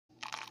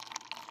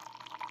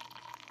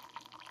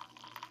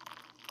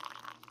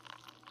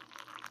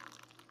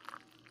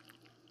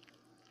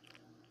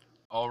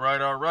All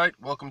right.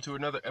 Welcome to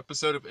another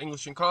episode of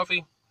English and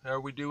Coffee. How are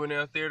we doing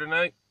out there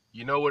tonight?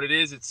 You know what it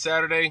is. It's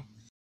Saturday.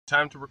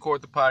 Time to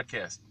record the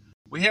podcast.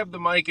 We have the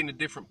mic in a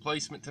different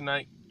placement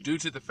tonight due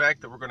to the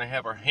fact that we're going to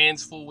have our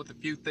hands full with a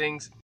few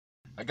things.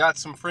 I got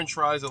some French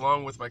fries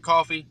along with my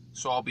coffee,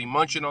 so I'll be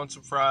munching on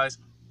some fries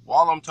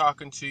while I'm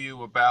talking to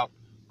you about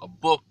a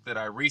book that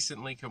I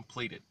recently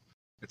completed.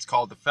 It's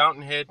called The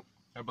Fountainhead.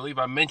 I believe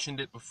I mentioned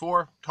it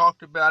before,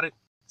 talked about it.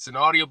 It's an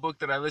audiobook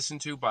that I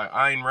listened to by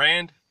Ayn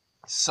Rand.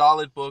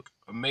 Solid book,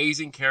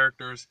 amazing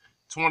characters.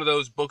 It's one of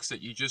those books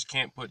that you just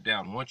can't put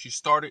down. Once you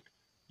start it,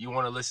 you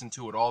want to listen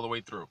to it all the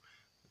way through.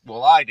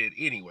 Well, I did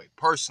anyway,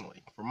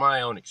 personally, from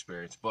my own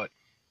experience. But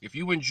if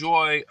you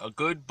enjoy a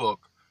good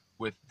book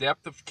with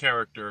depth of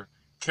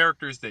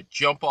characters that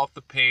jump off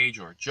the page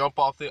or jump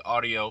off the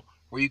audio,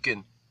 where you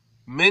can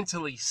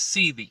mentally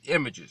see the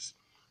images.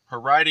 Her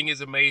writing is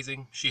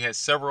amazing. She has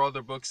several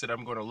other books that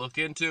I'm going to look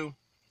into.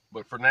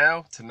 But for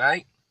now,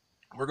 tonight,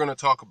 we're going to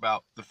talk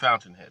about The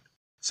Fountainhead.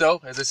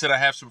 So, as I said, I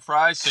have some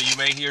fries, so you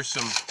may hear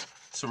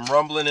some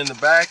rumbling in the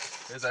back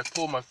as I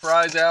pull my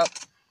fries out.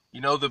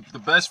 You know, the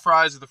best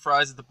fries are the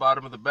fries at the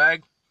bottom of the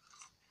bag.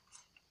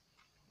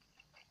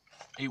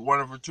 Eat one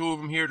or two of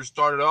them here to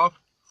start it off.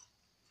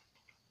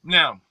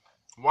 Now,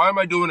 why am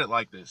I doing it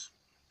like this?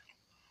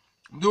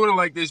 I'm doing it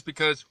like this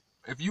because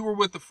if you were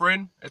with a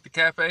friend at the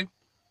cafe,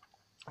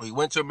 or you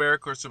went to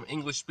America or some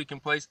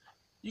English-speaking place,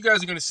 you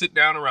guys are going to sit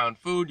down around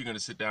food, you're going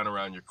to sit down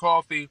around your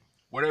coffee,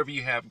 whatever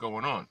you have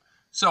going on.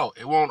 So,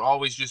 it won't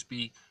always just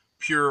be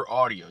pure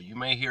audio. You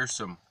may hear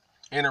some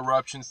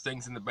interruptions,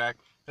 things in the back.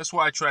 That's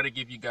why I try to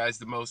give you guys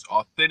the most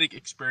authentic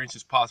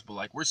experiences possible.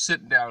 Like we're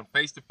sitting down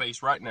face to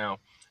face right now,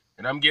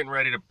 and I'm getting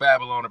ready to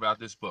babble on about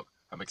this book.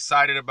 I'm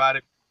excited about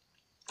it.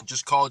 I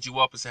just called you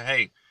up and said,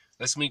 hey,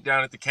 let's meet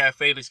down at the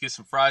cafe. Let's get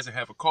some fries and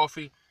have a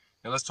coffee,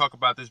 and let's talk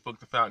about this book,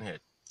 The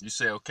Fountainhead. You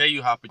say, okay,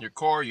 you hop in your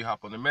car, you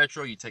hop on the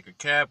metro, you take a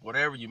cab,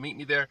 whatever, you meet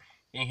me there,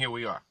 and here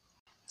we are.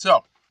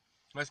 So,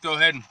 let's go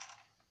ahead and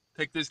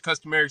take this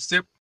customary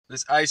sip,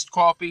 this iced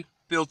coffee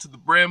filled to the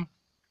brim.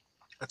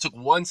 I took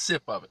one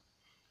sip of it.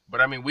 But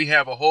I mean, we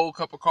have a whole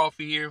cup of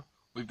coffee here.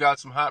 We've got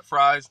some hot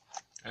fries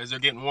as they're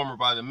getting warmer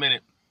by the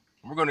minute.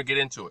 We're going to get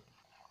into it.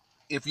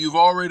 If you've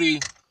already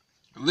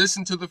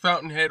listened to The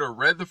Fountainhead or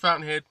read The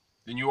Fountainhead,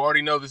 then you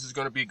already know this is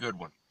going to be a good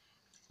one.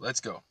 Let's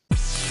go.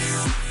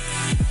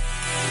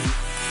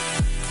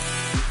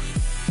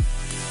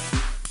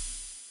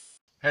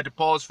 Had to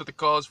pause for the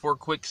cause for a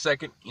quick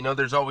second. You know,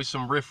 there's always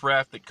some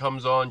riffraff that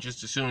comes on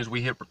just as soon as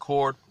we hit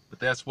record, but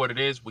that's what it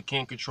is. We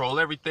can't control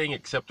everything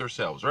except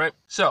ourselves, right?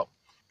 So,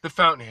 The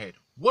Fountainhead.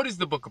 What is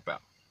the book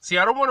about? See,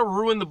 I don't want to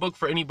ruin the book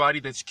for anybody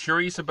that's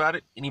curious about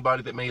it,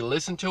 anybody that may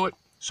listen to it,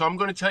 so I'm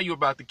going to tell you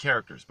about the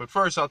characters. But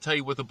first, I'll tell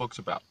you what the book's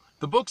about.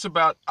 The book's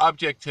about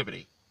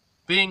objectivity,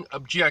 being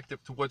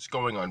objective to what's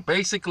going on.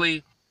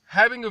 Basically,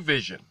 having a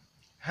vision,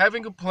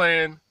 having a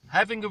plan,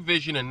 having a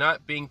vision, and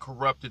not being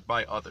corrupted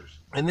by others.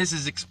 And this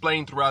is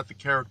explained throughout the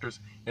characters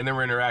and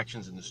their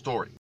interactions in the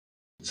story.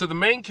 So the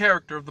main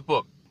character of the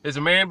book is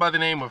a man by the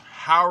name of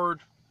Howard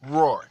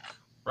Roark,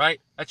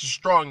 right? That's a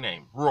strong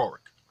name,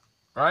 Roark,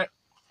 right?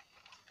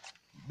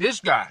 This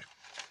guy,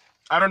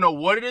 I don't know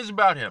what it is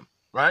about him,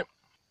 right?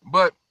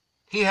 But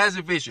he has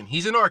a vision.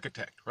 He's an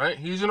architect, right?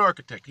 He's an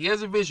architect. He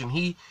has a vision.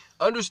 He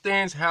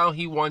understands how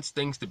he wants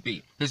things to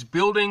be. His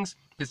buildings,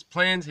 his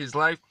plans, his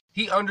life.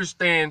 He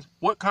understands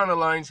what kind of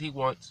lines he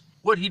wants,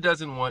 what he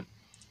doesn't want,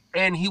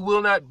 and he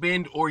will not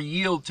bend or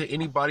yield to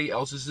anybody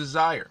else's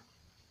desire,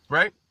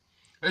 right?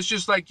 It's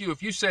just like you.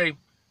 If you say,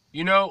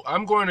 you know,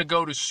 I'm going to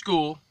go to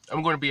school,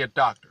 I'm going to be a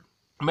doctor,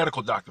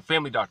 medical doctor,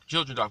 family doctor,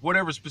 children doctor,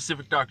 whatever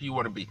specific doctor you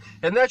want to be,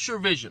 and that's your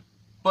vision.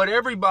 But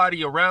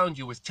everybody around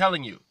you is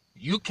telling you,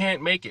 you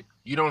can't make it.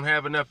 You don't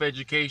have enough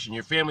education.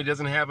 Your family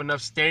doesn't have enough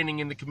standing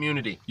in the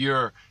community.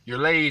 You're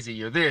lazy.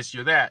 You're this.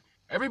 You're that.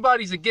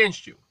 Everybody's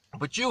against you.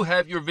 But you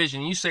have your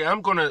vision. You say,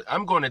 I'm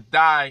gonna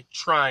die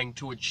trying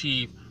to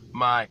achieve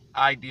my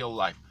ideal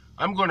life.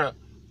 I'm gonna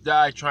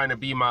die trying to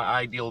be my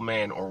ideal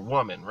man or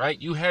woman,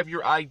 right? You have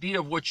your idea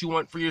of what you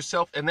want for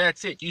yourself, and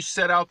that's it. You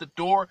set out the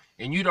door,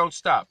 and you don't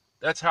stop.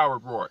 That's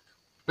Howard Roark.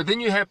 But then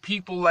you have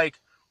people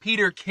like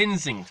Peter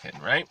Kensington,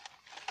 right?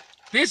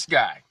 This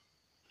guy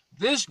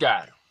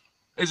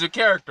is a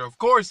character. Of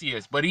course he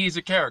is, but he's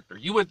a character.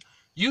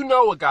 You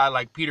know a guy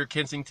like Peter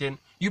Kensington.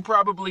 You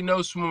probably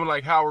know someone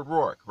like Howard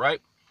Roark,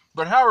 right?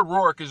 But Howard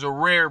Roark is a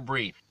rare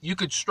breed. You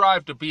could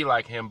strive to be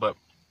like him, but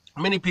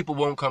many people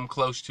won't come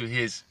close to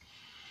his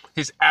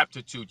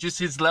aptitude, just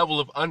his level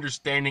of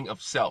understanding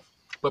of self.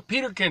 But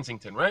Peter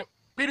Kensington, right?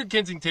 Peter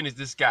Kensington is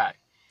this guy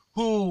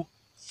who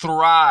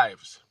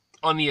thrives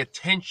on the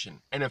attention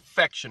and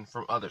affection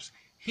from others.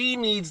 He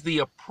needs the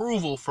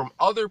approval from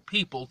other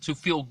people to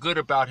feel good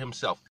about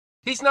himself.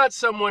 He's not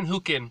someone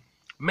who can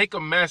make a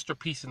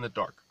masterpiece in the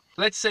dark.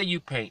 Let's say you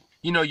paint.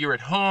 You know, you're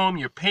at home,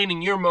 you're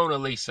painting your Mona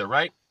Lisa,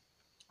 right?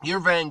 You're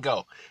Van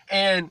Gogh.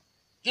 And,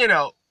 you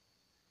know,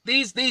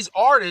 these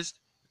artists,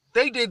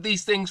 They did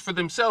these things for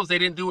themselves. They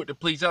didn't do it to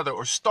please others.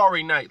 Or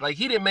Starry Night. Like,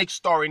 he didn't make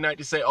Starry Night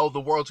to say, oh, the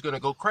world's going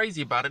to go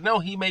crazy about it. No,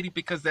 he made it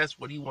because that's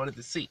what he wanted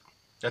to see.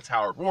 That's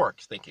Howard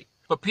Roark's thinking.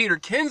 But Peter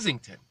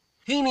Kensington,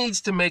 he needs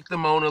to make the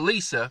Mona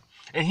Lisa,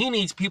 and he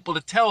needs people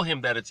to tell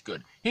him that it's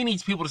good. He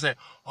needs people to say,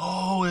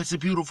 oh, it's a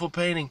beautiful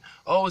painting.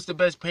 Oh, it's the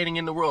best painting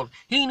in the world.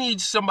 He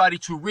needs somebody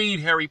to read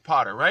Harry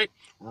Potter, right?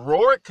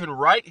 Roark can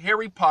write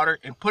Harry Potter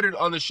and put it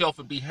on the shelf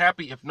and be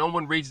happy if no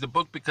one reads the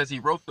book because he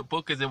wrote the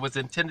book as it was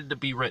intended to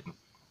be written.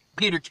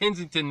 Peter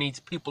Kensington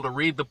needs people to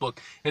read the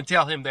book and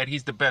tell him that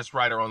he's the best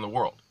writer on the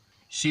world.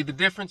 See the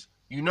difference?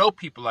 You know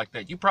people like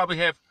that. You probably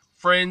have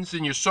friends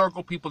in your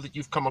circle, people that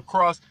you've come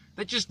across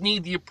that just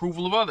need the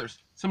approval of others.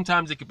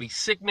 Sometimes it can be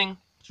sickening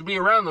to be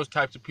around those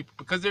types of people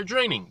because they're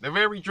draining. They're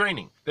very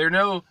draining. They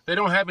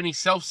don't have any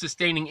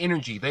self-sustaining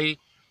energy. They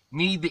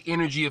need the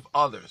energy of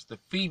others, the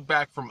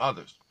feedback from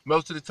others.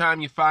 Most of the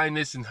time you find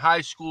this in high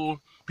school.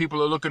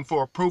 People are looking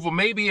for approval.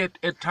 Maybe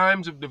at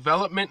times of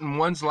development in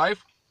one's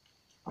life,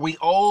 we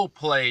all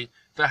play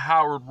the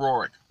Howard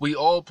Roark. We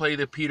all play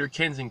the Peter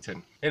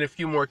Kensington and a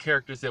few more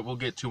characters that we'll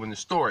get to in the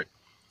story.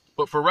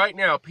 But for right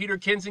now, Peter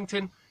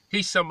Kensington,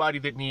 he's somebody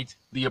that needs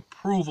the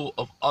approval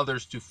of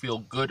others to feel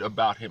good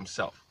about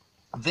himself.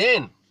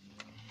 Then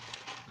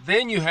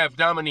you have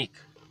Dominique.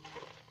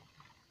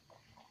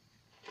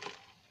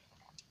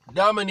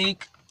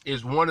 Dominique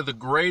is one of the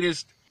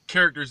greatest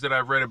characters that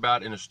I've read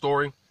about in a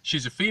story.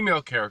 She's a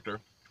female character.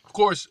 Of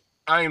course,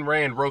 Ayn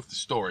Rand wrote the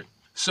story.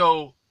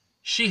 So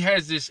she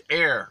has this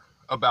air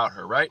about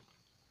her, right?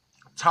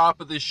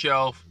 Top of the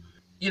shelf,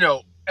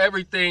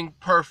 everything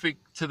perfect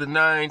to the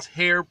nines,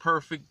 hair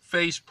perfect,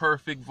 face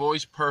perfect,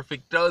 voice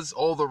perfect, does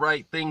all the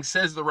right things,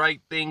 says the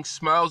right things,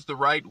 smiles the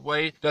right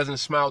way, doesn't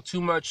smile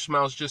too much,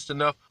 smiles just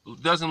enough,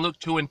 doesn't look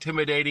too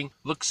intimidating,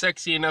 looks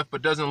sexy enough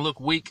but doesn't look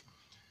weak.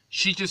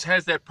 She just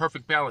has that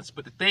perfect balance.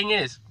 But the thing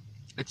is,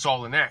 it's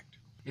all an act.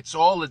 It's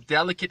all a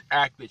delicate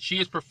act that she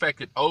has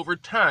perfected over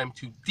time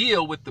to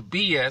deal with the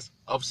BS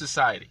of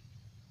society.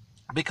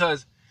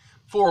 Because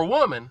for a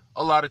woman,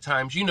 a lot of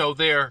times,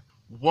 they're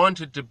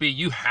wanted to be,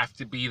 you have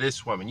to be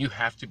this woman, you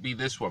have to be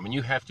this woman,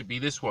 you have to be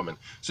this woman.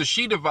 So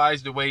she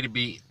devised a way to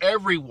be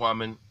every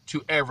woman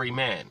to every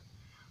man.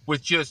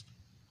 With just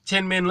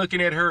 10 men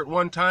looking at her at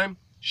one time,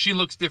 she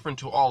looks different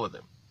to all of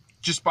them.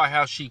 Just by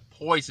how she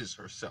poises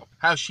herself,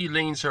 how she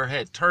leans her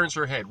head, turns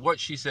her head, what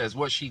she says,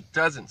 what she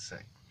doesn't say.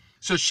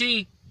 So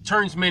she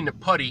turns men to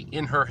putty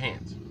in her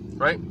hands,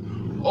 right?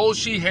 All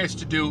she has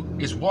to do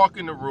is walk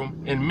in the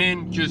room and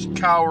men just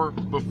cower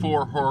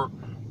before her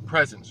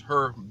presence,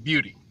 her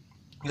beauty.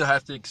 You'll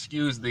have to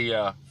excuse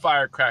the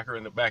firecracker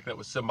in the back. That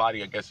was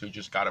somebody, I guess, who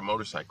just got a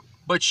motorcycle.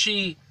 But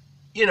she,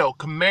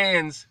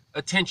 commands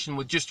attention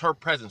with just her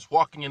presence,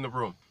 walking in the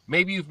room.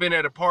 Maybe you've been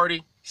at a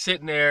party,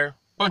 sitting there,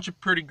 bunch of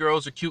pretty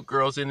girls or cute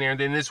girls in there, and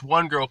then this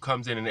one girl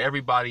comes in and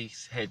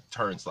everybody's head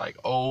turns like,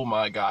 oh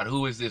my God,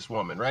 who is this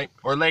woman, right?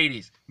 Or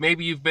ladies,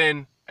 maybe you've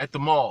been at the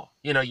mall,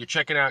 you're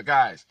checking out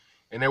guys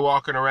and they're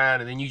walking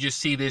around and then you just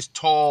see this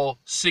tall,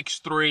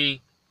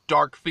 6'3",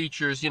 dark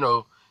features,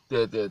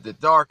 the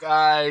dark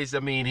eyes. I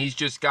mean, he's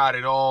just got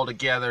it all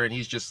together and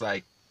he's just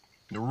like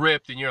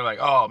ripped and you're like,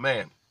 oh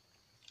man.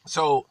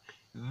 So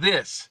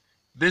this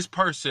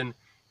person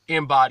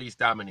embodies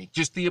Dominique,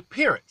 just the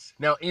appearance.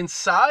 Now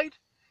inside,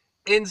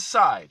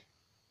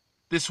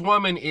 this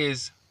woman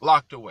is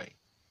locked away.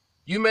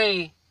 You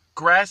may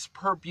grasp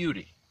her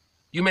beauty.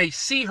 You may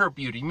see her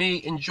beauty. You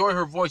may enjoy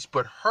her voice,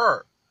 but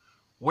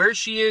where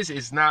she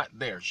is not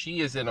there.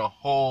 She is in a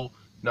whole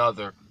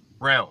nother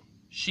realm.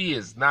 She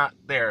is not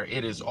there.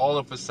 It is all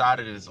a facade.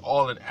 It is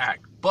all an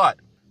act. But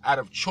out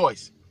of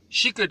choice,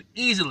 she could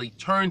easily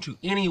turn to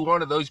any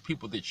one of those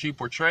people that she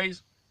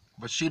portrays,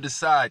 but she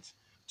decides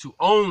to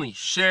only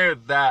share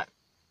that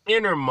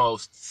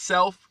innermost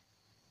self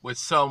with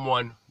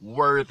someone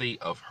worthy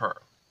of her.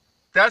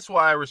 That's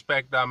why I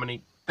respect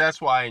Dominique.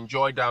 That's why I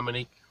enjoy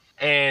Dominique.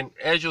 And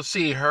as you'll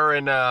see, her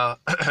and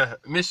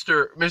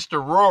Mr.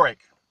 Roark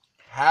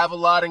have a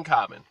lot in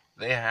common.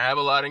 They have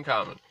a lot in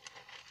common.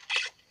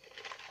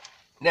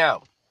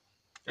 Now,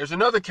 there's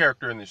another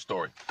character in this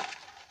story.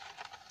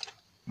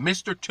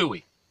 Mr.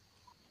 Toohey.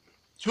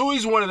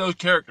 Toohey's one of those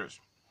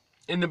characters.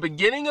 In the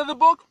beginning of the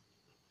book,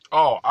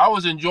 I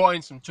was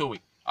enjoying some Toohey.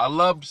 I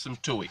loved some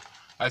Toohey.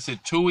 I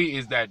said, Toohey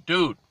is that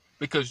dude,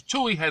 because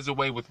Toohey has a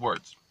way with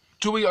words.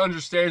 Toohey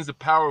understands the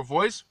power of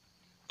voice.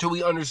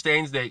 Toohey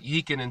understands that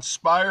he can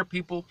inspire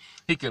people,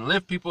 he can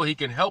lift people, he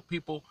can help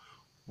people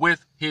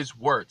with his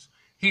words.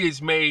 He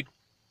has made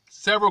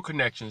several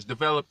connections,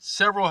 developed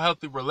several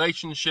healthy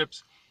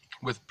relationships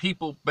with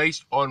people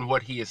based on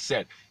what he has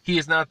said. He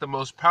is not the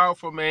most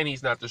powerful man,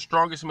 he's not the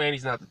strongest man,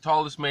 he's not the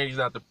tallest man, he's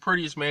not the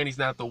prettiest man, he's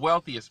not the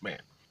wealthiest man.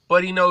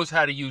 But he knows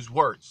how to use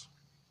words,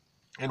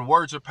 and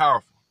words are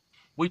powerful.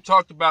 We've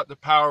talked about the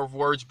power of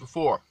words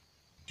before.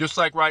 Just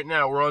like right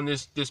now, we're on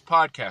this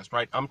podcast,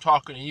 right? I'm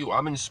talking to you.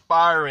 I'm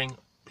inspiring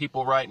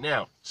people right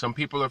now. Some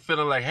people are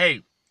feeling like,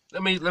 hey,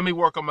 let me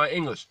work on my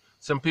English.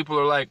 Some people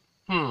are like,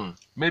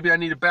 maybe I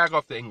need to back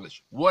off the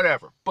English.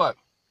 Whatever. But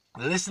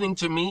listening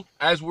to me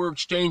as we're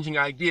exchanging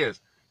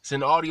ideas, It's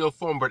in audio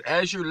form, but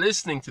as you're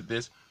listening to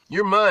this,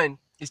 your mind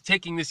is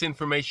taking this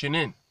information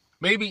in.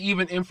 Maybe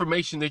even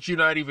information that you're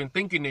not even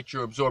thinking that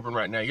you're absorbing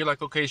right now. You're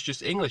like, okay, it's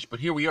just English, but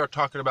here we are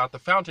talking about the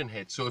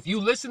Fountainhead. So if you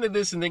listen to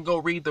this and then go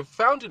read the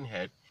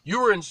Fountainhead, you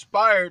were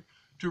inspired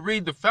to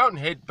read the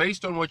Fountainhead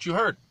based on what you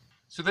heard.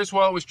 So that's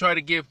why I always try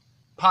to give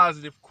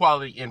positive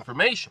quality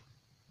information.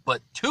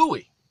 But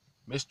Tui,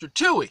 Mr.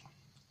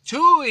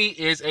 Tui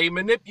is a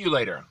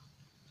manipulator.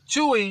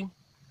 Tui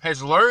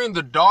has learned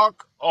the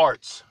dark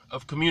arts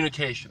of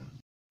communication.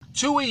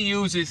 Tui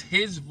uses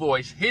his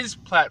voice, his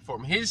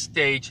platform, his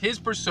stage, his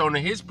persona,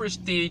 his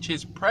prestige,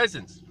 his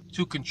presence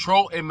to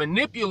control and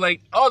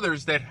manipulate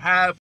others that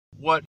have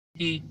what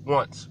he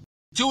wants.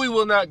 Tui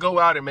will not go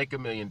out and make $1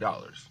 million.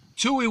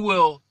 Tui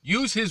will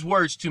use his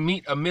words to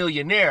meet a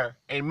millionaire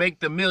and make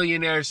the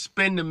millionaire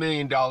spend $1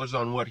 million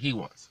on what he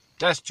wants.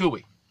 That's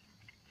Tui.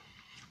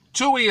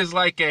 Tui is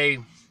like a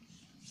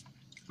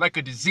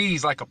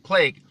disease, like a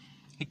plague.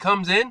 He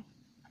comes in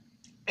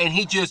and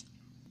he just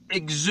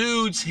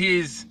exudes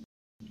his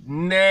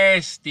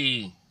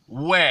nasty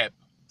web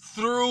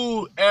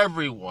through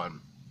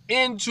everyone,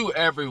 into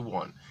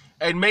everyone,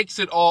 and makes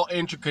it all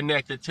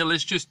interconnected till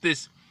it's just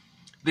this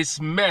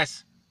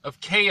mess of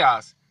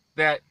chaos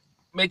that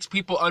makes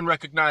people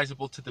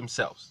unrecognizable to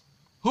themselves.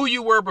 Who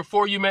you were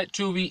before you met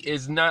Tui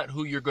is not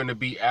who you're going to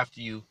be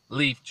after you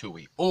leave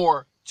Tui,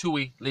 or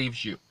Tui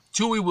leaves you.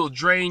 Tui will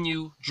drain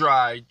you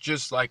dry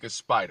just like a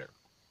spider.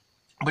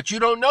 But you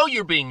don't know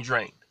you're being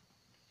drained.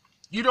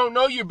 You don't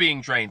know you're being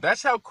drained.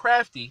 That's how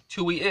crafty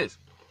Tui is.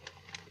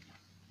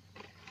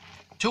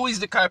 Tui's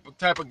the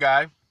type of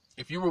guy,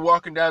 if you were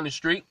walking down the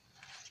street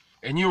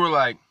and you were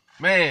like,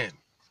 man,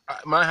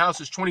 my house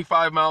is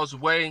 25 miles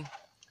away,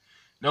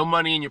 no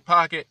money in your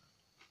pocket,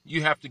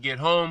 you have to get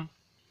home,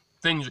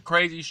 things are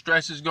crazy,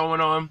 stress is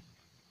going on.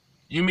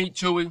 You meet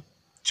Tui,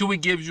 Tui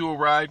gives you a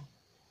ride,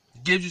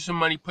 gives you some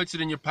money, puts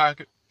it in your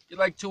pocket. You're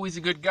like, Tui's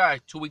a good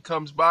guy. Tui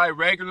comes by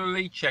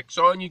regularly, checks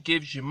on you,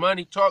 gives you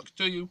money, talks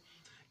to you,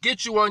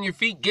 gets you on your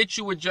feet, gets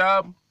you a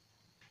job.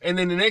 And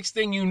then the next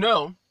thing you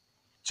know,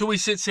 Tui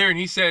sits here and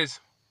he says,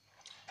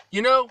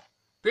 you know,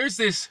 there's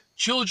this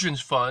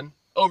children's fund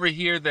over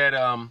here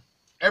that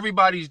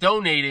everybody's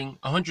donating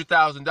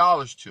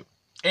 $100,000 to.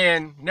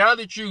 And now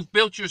that you've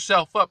built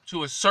yourself up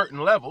to a certain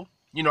level,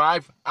 you know,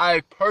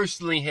 I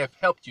personally have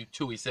helped you,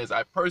 Tui says,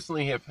 I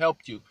personally have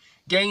helped you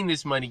gain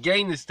this money,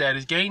 gain this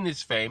status, gain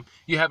this fame.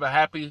 You have a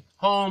happy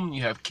home,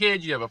 you have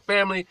kids, you have a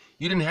family.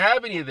 You didn't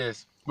have any of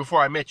this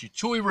before I met you.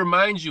 Tui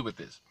reminds you of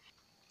this.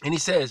 And he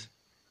says,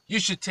 you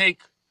should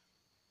take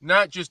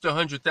not just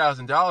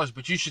 $100,000,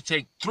 but you should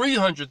take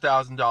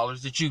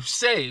 $300,000 that you've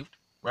saved,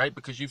 right?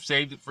 Because you've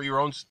saved it for your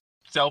own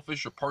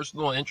selfish or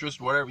personal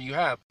interest, whatever you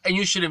have. And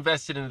you should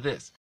invest it into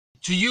this.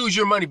 To use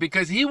your money,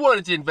 because he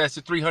wanted to invest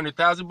the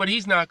 $300,000, but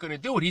he's not going to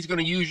do it. He's going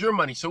to use your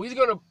money. So he's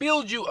going to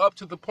build you up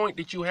to the point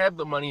that you have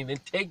the money and then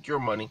take your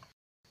money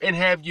and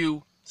have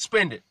you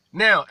spend it.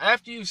 Now,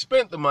 after you've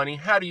spent the money,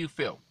 how do you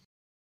feel?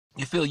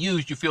 You feel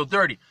used, you feel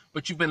dirty,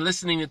 but you've been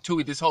listening to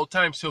Tui this whole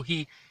time. So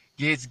he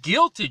has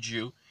guilted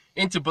you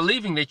into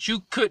believing that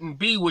you couldn't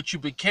be what you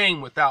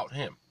became without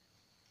him.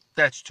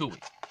 That's Tui,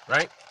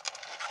 right?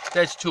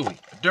 That's Tui,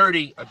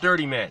 a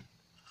dirty man.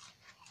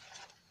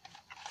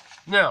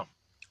 Now,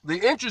 the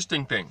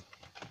interesting thing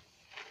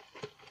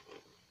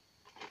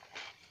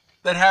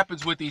that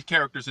happens with these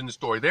characters in the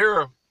story, there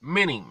are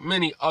many,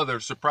 many other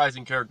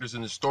surprising characters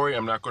in the story.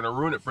 I'm not going to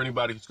ruin it for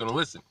anybody who's going to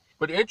listen.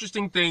 But the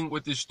interesting thing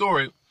with this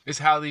story is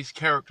how these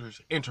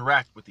characters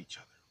interact with each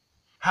other,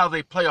 how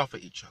they play off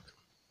of each other.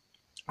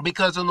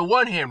 Because on the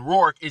one hand,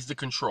 Rorik is the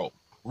control.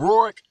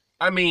 Rorik,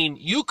 I mean,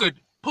 you could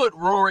put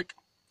Rorik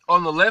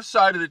on the left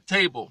side of the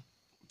table,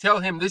 tell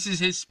him this is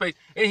his space,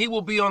 and he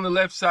will be on the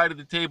left side of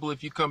the table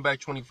if you come back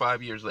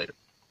 25 years later.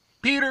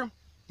 Peter,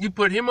 you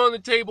put him on the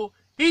table,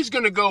 he's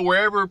going to go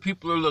wherever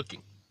people are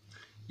looking.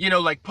 You know,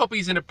 like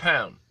puppies in a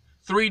pound.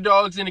 3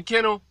 dogs in a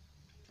kennel,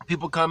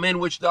 people come in,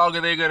 which dog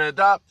are they going to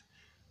adopt?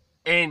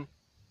 And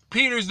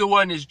Peter's the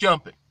one that's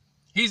jumping.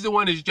 He's the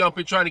one that's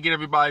jumping, trying to get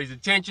everybody's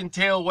attention,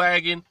 tail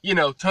wagging, you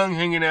know, tongue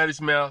hanging out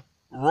his mouth.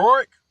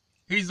 Rorik,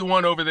 he's the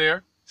one over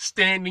there,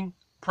 standing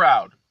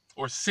proud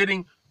or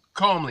sitting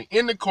calmly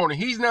in the corner.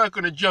 He's not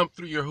going to jump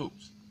through your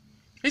hoops.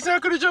 He's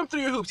not going to jump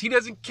through your hoops. He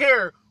doesn't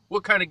care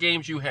what kind of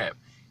games you have.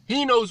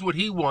 He knows what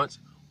he wants,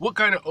 what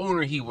kind of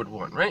owner he would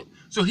want, right?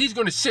 So he's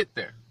going to sit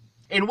there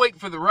and wait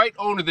for the right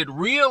owner that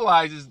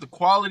realizes the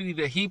quality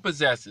that he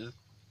possesses,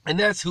 and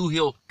that's who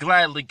he'll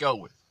gladly go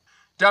with.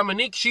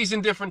 Dominique, she's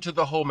indifferent to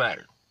the whole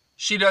matter.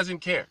 She doesn't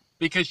care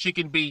because she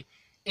can be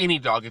any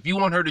dog. If you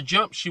want her to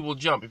jump, she will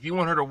jump. If you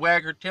want her to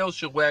wag her tail,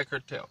 she'll wag her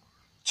tail.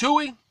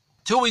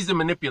 Tui's the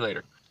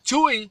manipulator.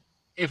 Tui,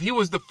 if he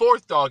was the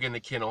 4th dog in the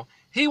kennel,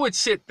 he would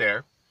sit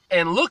there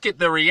and look at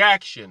the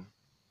reaction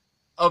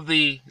of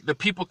the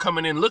people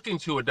coming in looking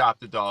to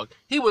adopt a dog.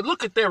 He would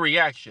look at their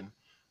reaction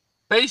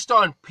based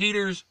on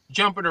Peter's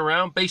jumping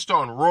around, based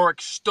on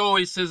Rorik's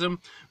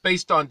stoicism,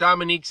 based on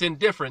Dominique's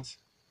indifference.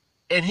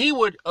 And he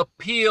would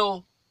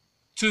appeal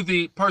to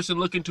the person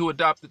looking to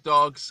adopt the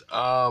dog's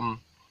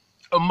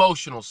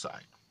emotional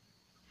side.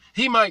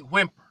 He might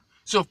whimper.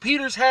 So if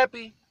Peter's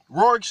happy,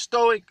 Rorik's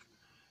stoic,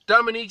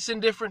 Dominique's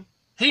indifferent,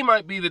 he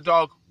might be the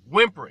dog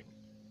whimpering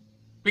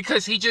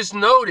because he just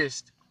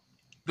noticed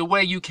the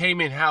way you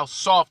came in, how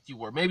soft you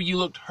were. Maybe you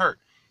looked hurt.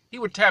 He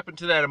would tap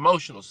into that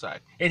emotional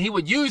side, and he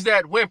would use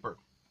that whimper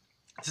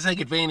to take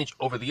advantage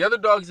over the other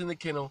dogs in the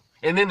kennel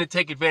and then to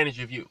take advantage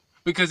of you.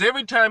 Because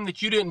every time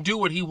that you didn't do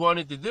what he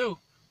wanted to do,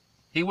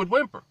 he would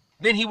whimper.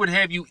 Then he would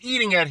have you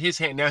eating out of his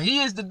hand. Now,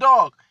 he is the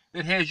dog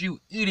that has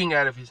you eating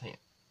out of his hand.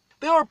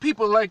 There are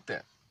people like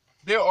that.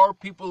 There are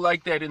people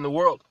like that in the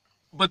world.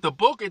 But the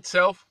book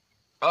itself,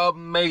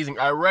 amazing.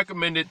 I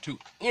recommend it to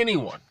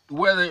anyone,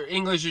 whether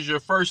English is your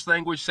first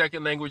language,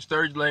 second language,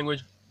 third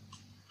language.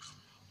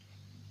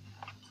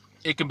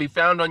 It can be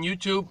found on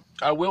YouTube.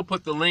 I will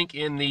put the link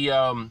in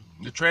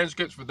the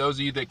transcripts for those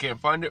of you that can't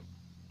find it.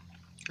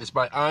 It's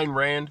by Ayn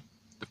Rand,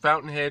 The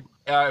Fountainhead.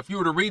 If you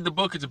were to read the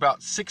book, it's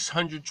about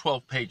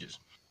 612 pages.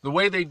 The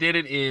way they did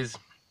it is,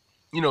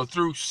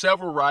 through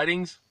several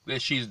writings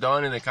that she's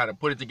done, and they kind of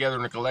put it together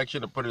in a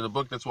collection and put it in a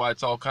book. That's why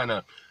it's all kind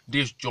of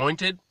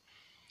disjointed.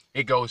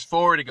 It goes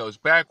forward, it goes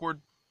backward.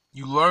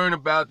 You learn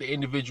about the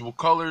individual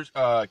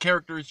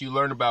characters. You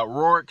learn about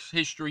Rorik's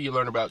history. You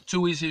learn about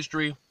Tui's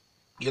history.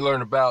 You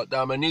learn about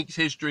Dominique's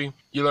history.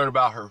 You learn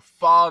about her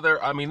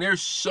father. I mean,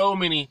 there's so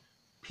many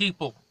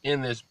people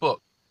in this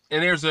book.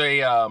 And there's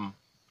a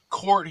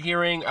court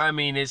hearing. I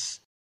mean,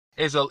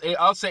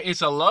 I'll say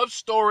it's a love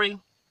story.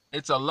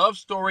 It's a love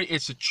story.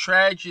 It's a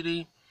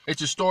tragedy.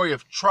 It's a story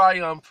of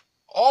triumph.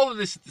 All of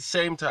this at the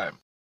same time.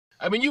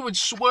 I mean, you would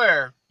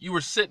swear you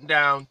were sitting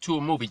down to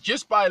a movie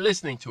just by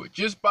listening to it.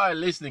 Just by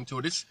listening to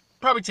it. It's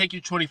probably take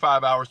you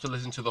 25 hours to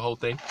listen to the whole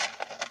thing.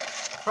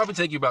 Probably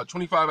take you about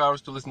 25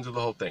 hours to listen to the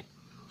whole thing.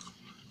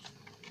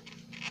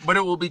 But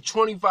it will be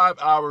 25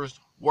 hours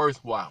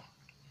worthwhile.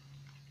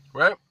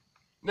 Right?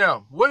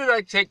 Now, what did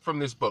I take from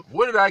this book?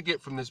 What did I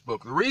get from this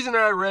book? The reason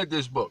I read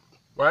this book,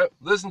 right,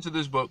 listen to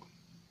this book,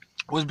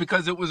 was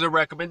because it was a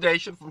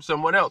recommendation from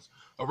someone else.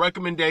 A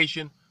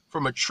recommendation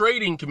from a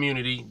trading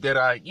community that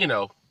I,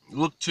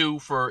 look to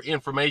for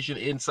information,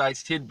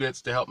 insights,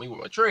 tidbits to help me with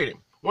my trading.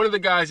 One of the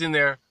guys in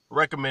there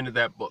recommended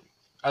that book.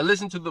 I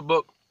listened to the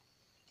book,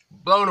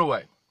 blown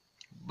away.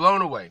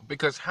 Blown away.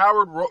 Because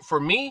for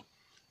me,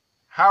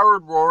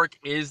 Howard Rorik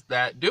is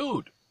that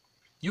dude.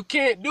 You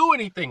can't do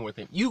anything with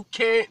him. You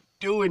can't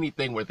do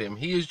anything with him.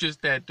 He is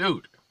just that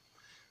dude.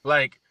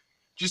 Like,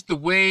 just the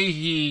way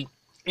he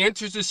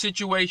enters a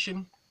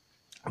situation,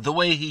 the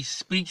way he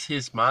speaks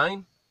his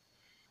mind,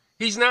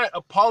 he's not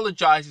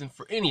apologizing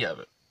for any of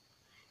it.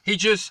 He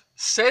just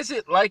says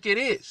it like it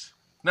is.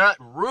 Not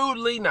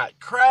rudely, not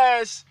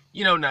crass,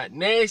 not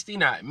nasty,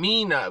 not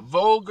mean, not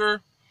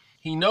vulgar.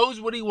 He knows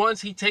what he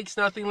wants. He takes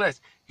nothing less.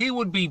 He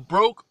would be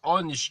broke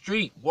on the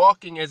street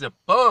walking as a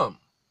bum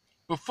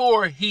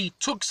before he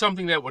took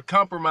something that would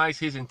compromise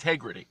his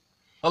integrity.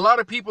 A lot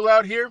of people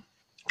out here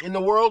in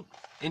the world,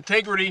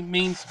 integrity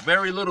means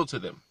very little to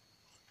them.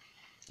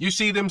 You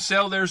see them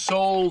sell their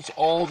souls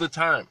all the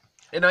time.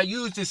 And I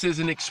use this as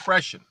an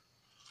expression.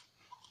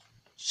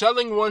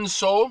 Selling one's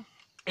soul,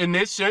 in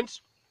this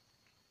sense,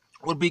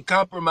 would be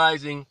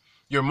compromising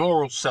your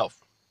moral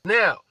self.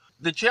 Now,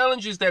 the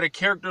challenges that a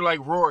character like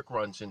Rorik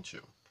runs into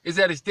is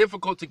that it's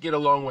difficult to get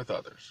along with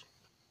others.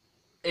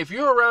 If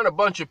you're around a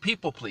bunch of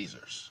people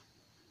pleasers,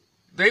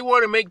 they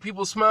want to make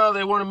people smile,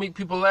 they want to make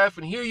people laugh,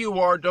 and here you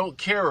are, don't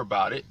care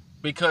about it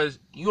because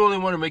you only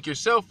want to make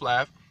yourself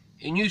laugh,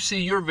 and you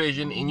see your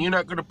vision, and you're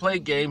not going to play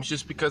games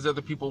just because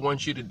other people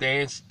want you to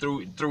dance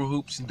through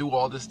hoops and do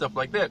all this stuff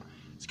like that.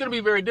 It's going to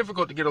be very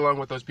difficult to get along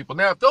with those people.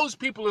 Now, if those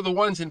people are the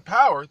ones in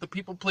power, the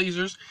people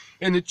pleasers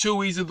and the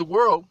Tuis of the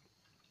world,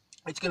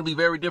 it's going to be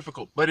very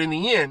difficult. But in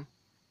the end,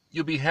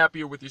 you'll be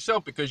happier with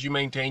yourself because you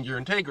maintained your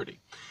integrity.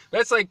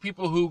 That's like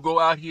people who go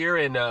out here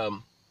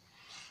and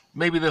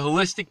maybe the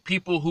holistic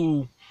people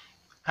who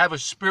have a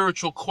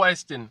spiritual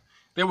quest. And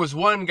there was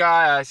one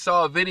guy I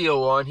saw a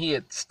video on, he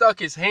had stuck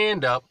his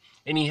hand up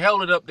and he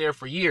held it up there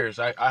for years.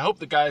 I hope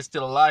the guy is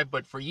still alive,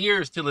 but for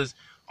years till his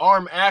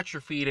arm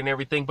atrophied and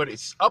everything, but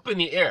it's up in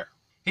the air.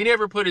 He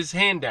never put his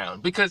hand down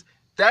because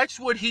that's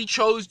what he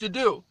chose to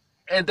do.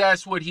 And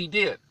that's what he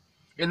did.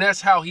 And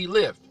that's how he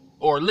lived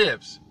or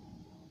lives,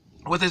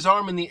 with his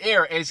arm in the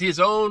air as his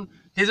own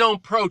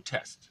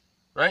protest,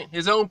 right?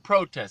 His own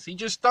protest. He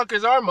just stuck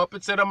his arm up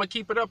and said, I'm going to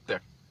keep it up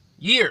there.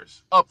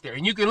 Years up there.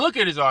 And you can look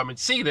at his arm and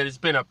see that it's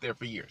been up there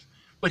for years.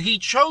 But he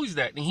chose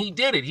that and he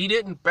did it. He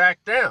didn't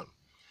back down.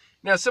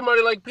 Now,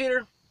 somebody like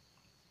Peter,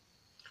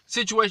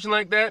 situation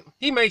like that,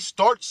 he may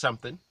start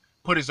something,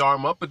 put his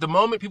arm up, but the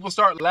moment people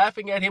start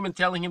laughing at him and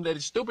telling him that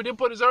it's stupid, he'll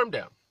put his arm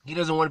down. He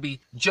doesn't want to be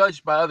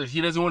judged by others.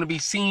 He doesn't want to be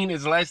seen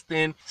as less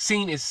than,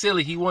 seen as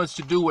silly. He wants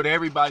to do what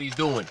everybody's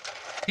doing.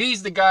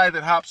 He's the guy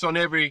that hops on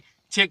every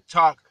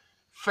TikTok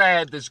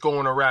fad that's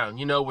going around,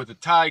 with the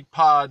Tide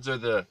Pods or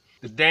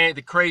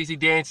the crazy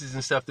dances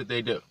and stuff that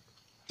they do.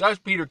 That's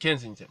Peter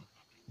Kensington.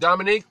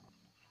 Dominique,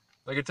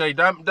 like I tell you,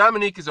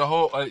 Dominique is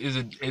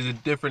a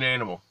different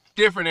animal.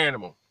 Different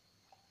animal.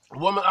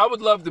 Woman, I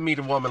would love to meet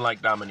a woman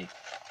like Dominique.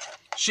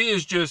 She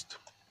is just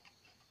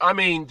I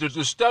mean,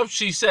 the stuff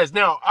she says.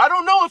 Now, I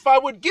don't know if I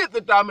would get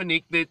the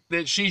Dominique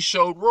that she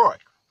showed Rorik.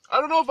 I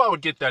don't know if I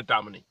would get that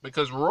Dominique,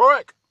 because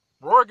Rorik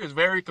is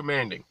very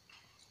commanding.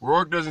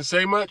 Rorik doesn't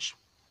say much,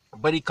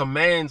 but he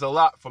commands a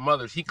lot from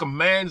others. He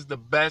commands the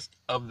best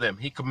of them.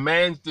 He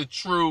commands the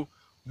true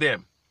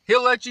them.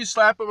 He'll let you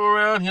slap him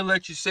around. He'll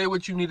let you say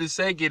what you need to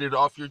say, get it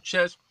off your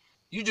chest.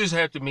 You just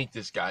have to meet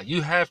this guy.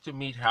 You have to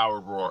meet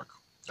Howard Roark.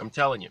 I'm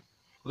telling you.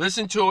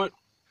 Listen to it.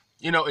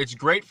 You know, it's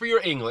great for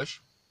your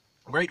English.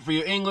 Great for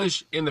your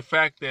English in the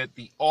fact that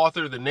the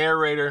author, the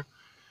narrator,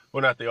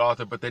 well, not the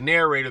author, but the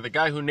narrator, the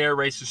guy who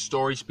narrates the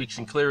story, speaks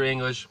in clear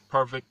English,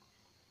 perfect,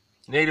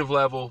 native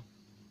level,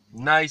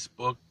 nice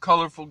book,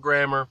 colorful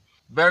grammar,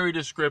 very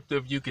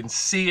descriptive. You can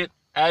see it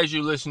as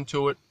you listen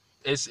to it.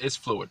 It's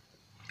fluid.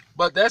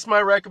 But that's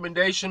my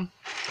recommendation.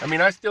 I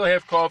mean, I still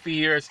have coffee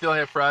here. I still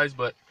have fries,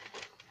 but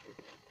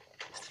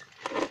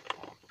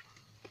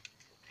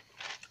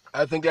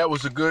I think that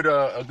was a good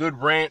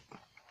rant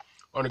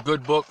on a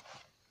good book.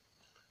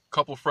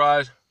 Couple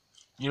fries.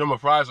 You know, my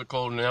fries are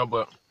cold now,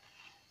 but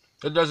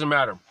it doesn't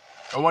matter.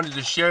 I wanted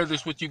to share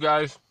this with you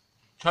guys,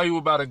 tell you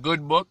about a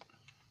good book.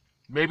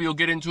 Maybe you'll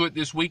get into it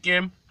this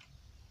weekend.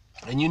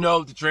 And you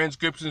know, the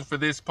transcriptions for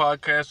this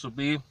podcast will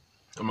be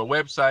on my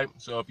website.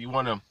 So if you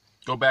want to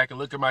go back and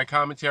look at my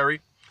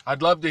commentary,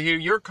 I'd love to hear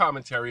your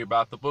commentary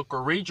about the book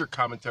or read your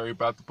commentary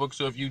about the book.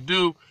 So if you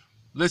do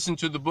listen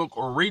to the book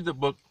or read the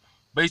book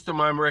based on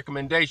my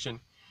recommendation,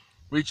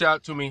 reach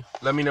out to me.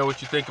 Let me know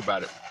what you think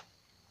about it.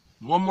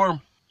 One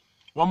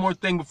more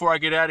thing before I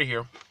get out of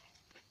here.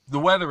 The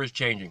weather is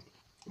changing.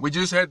 We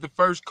just had the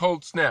first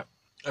cold snap.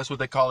 That's what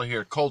they call it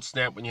here, cold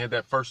snap, when you had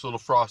that first little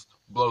frost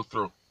blow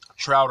through.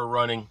 Trout are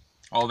running,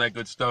 all that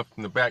good stuff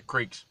in the back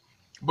creeks.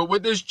 But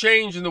with this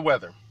change in the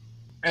weather,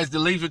 as the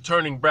leaves are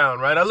turning brown,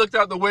 right? I looked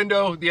out the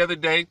window the other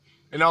day,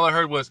 and all I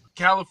heard was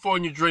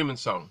California Dreaming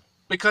Song,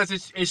 because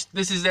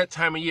this is that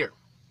time of year.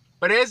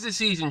 But as the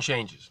season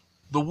changes,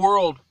 the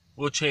world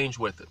will change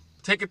with it.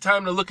 Take a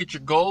time to look at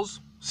your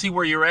goals, see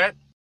where you're at.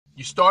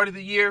 You started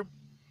the year.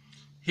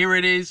 Here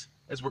it is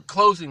as we're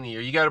closing the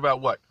year. You got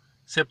about what?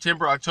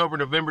 September, October,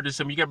 November,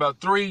 December. You got about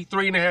three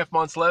and a half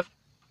months left.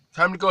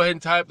 Time to go ahead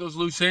and tie up those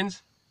loose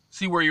ends.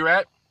 See where you're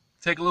at.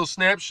 Take a little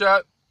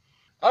snapshot.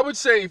 I would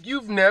say if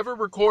you've never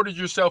recorded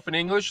yourself in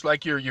English,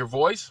 like your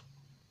voice,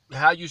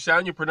 how you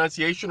sound, your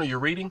pronunciation, or your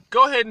reading,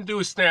 go ahead and do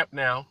a snap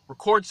now.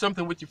 Record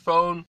something with your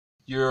phone,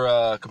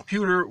 your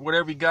computer,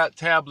 whatever you got,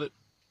 tablet.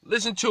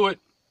 Listen to it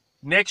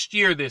next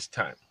year this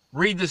time.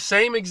 Read the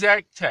same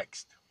exact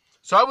text.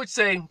 So I would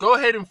say go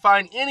ahead and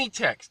find any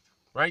text,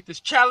 right, that's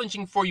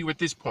challenging for you at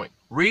this point.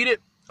 Read it,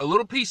 a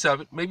little piece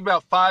of it, maybe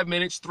about 5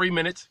 minutes, 3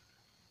 minutes,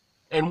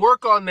 and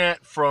work on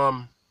that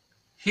from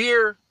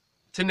here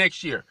to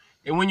next year.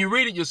 And when you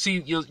read it,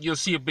 you'll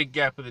see a big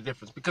gap of the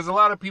difference. Because a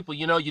lot of people,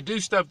 you know, you do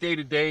stuff day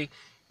to day,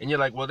 and you're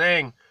like, well,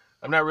 dang,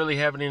 I'm not really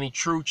having any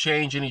true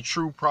change, any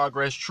true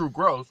progress, true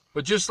growth.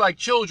 But just like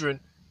children,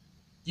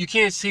 you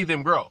can't see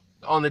them grow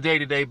on the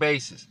day-to-day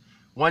basis.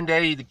 One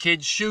day the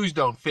kid's shoes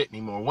don't fit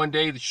anymore. One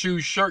day the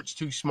shirt's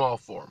too small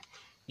for him.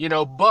 You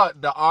know,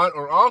 but the aunt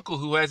or uncle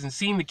who hasn't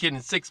seen the kid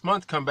in 6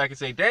 months come back and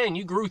say, dang,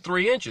 you grew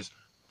 3 inches.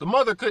 The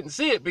mother couldn't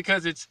see it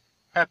because it's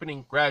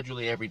happening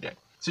gradually every day.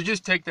 So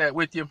just take that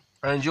with you.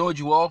 I enjoyed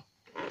you all.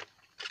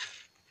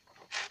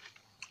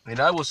 And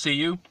I will see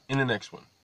you in the next one.